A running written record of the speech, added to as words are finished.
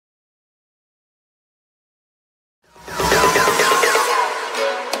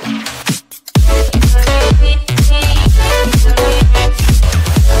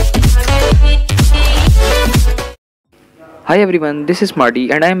Hi everyone, this is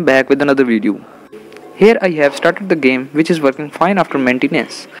Smarty and I am back with another video. Here I have started the game which is working fine after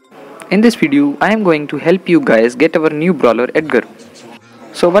maintenance. In this video I am going to help you guys get our new brawler Edgar.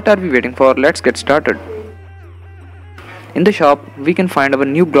 So what are we waiting for? Let's get started. In the shop we can find our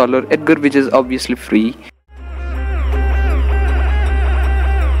new brawler Edgar, which is obviously free.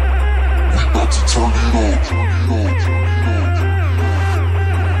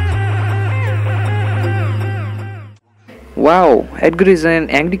 Wow, Edgar is an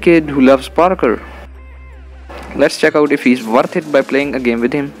angry kid who loves parkour. Let's check out if he's worth it by playing a game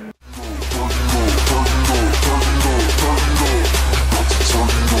with him.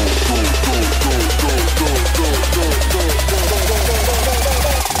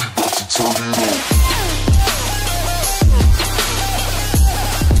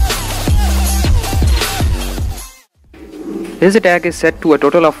 His attack is set to a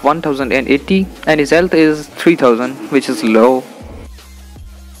total of 1080 and his health is 3000, which is low.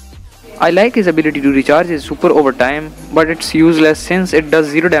 I like his ability to recharge his super over time, but it's useless since it does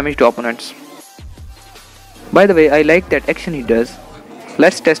 0 damage to opponents. By the way, I like that action he does.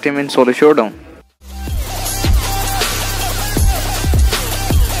 Let's test him in solo showdown.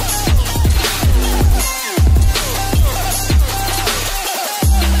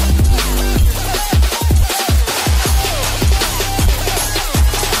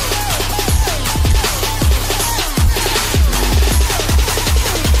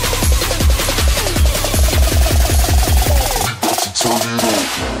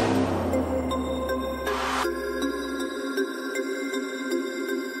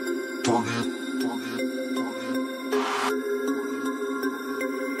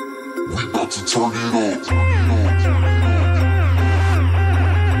 We about to turn it up.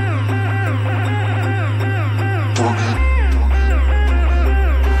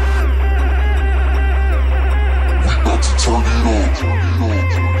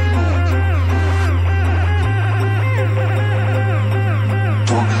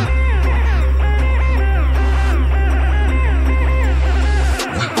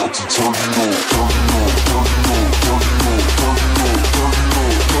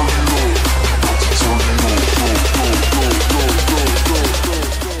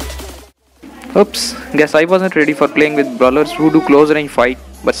 Oops, guess I wasn't ready for playing with brawlers who do close range fight,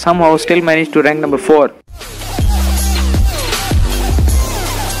 but somehow still managed to rank number 4.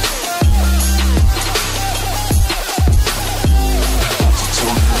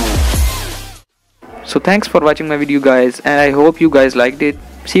 So thanks for watching my video guys, and I hope you guys liked it.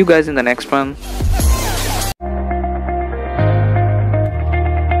 See you guys in the next one.